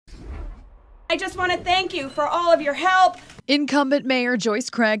I just want to thank you for all of your help. Incumbent Mayor Joyce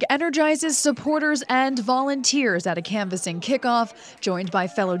Craig energizes supporters and volunteers at a canvassing kickoff, joined by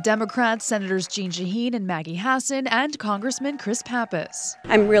fellow Democrats, Senators Jeanne Shaheen and Maggie Hassan, and Congressman Chris Pappas.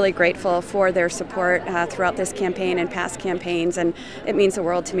 I'm really grateful for their support throughout this campaign and past campaigns, and it means the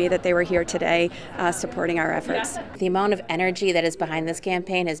world to me that they were here today supporting our efforts. The amount of energy that is behind this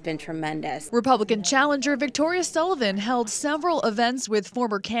campaign has been tremendous. Republican challenger Victoria Sullivan held several events with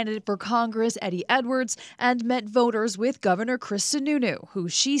former candidate for Congress Eddie Edwards and met voters with Governor Chris Sununu, who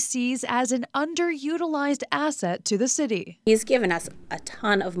she sees as an underutilized asset to the city. He's given us a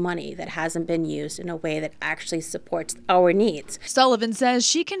ton of money that hasn't been used in a way that actually supports our needs. Sullivan says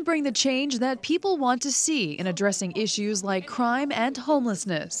she can bring the change that people want to see in addressing issues like crime and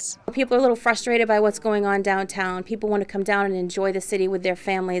homelessness. People are a little frustrated by what's going on downtown. People want to come down and enjoy the city with their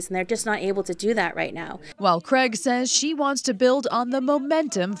families, and they're just not able to do that right now. While Craig says she wants to build on the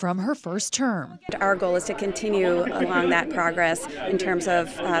momentum from her first term. Our goal is to continue along that progress in terms of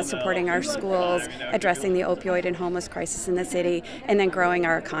supporting our schools, addressing the opioid and homeless crisis in the city, and then growing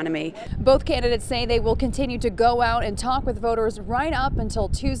our economy. Both candidates say they will continue to go out and talk with voters right up until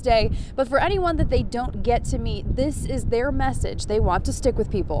Tuesday. But for anyone that they don't get to meet, this is their message. They want to stick with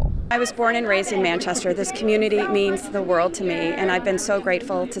people. I was born and raised in Manchester. This community means the world to me, and I've been so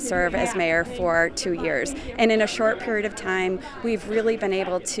grateful to serve as mayor for 2 years. And in a short period of time, we've really been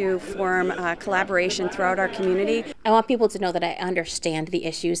able to form collaboration throughout our community. I want people to know that I understand the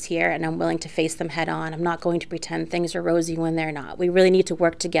issues here and I'm willing to face them head on. I'm not going to pretend things are rosy when they're not. We really need to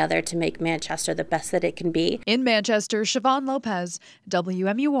work together to make Manchester the best that it can be. In Manchester, Siobhan Lopez,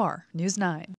 WMUR News 9.